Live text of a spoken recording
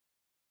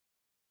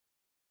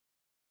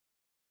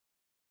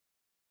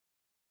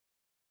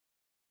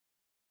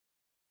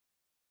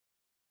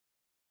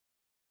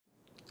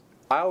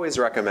I always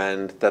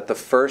recommend that the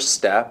first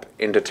step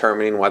in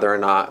determining whether or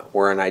not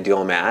we're an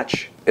ideal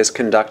match is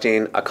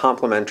conducting a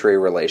complimentary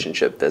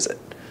relationship visit.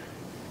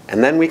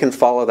 And then we can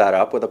follow that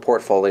up with a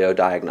portfolio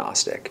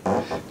diagnostic.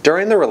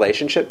 During the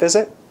relationship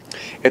visit,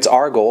 it's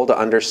our goal to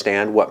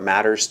understand what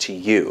matters to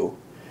you,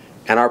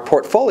 and our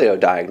portfolio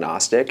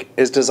diagnostic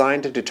is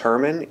designed to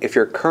determine if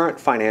your current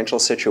financial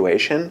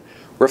situation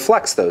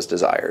reflects those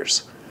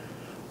desires.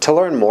 To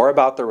learn more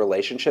about the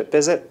relationship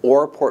visit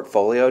or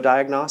portfolio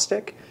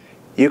diagnostic,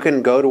 you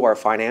can go to our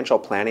financial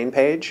planning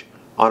page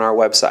on our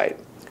website,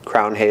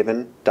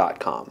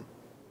 crownhaven.com.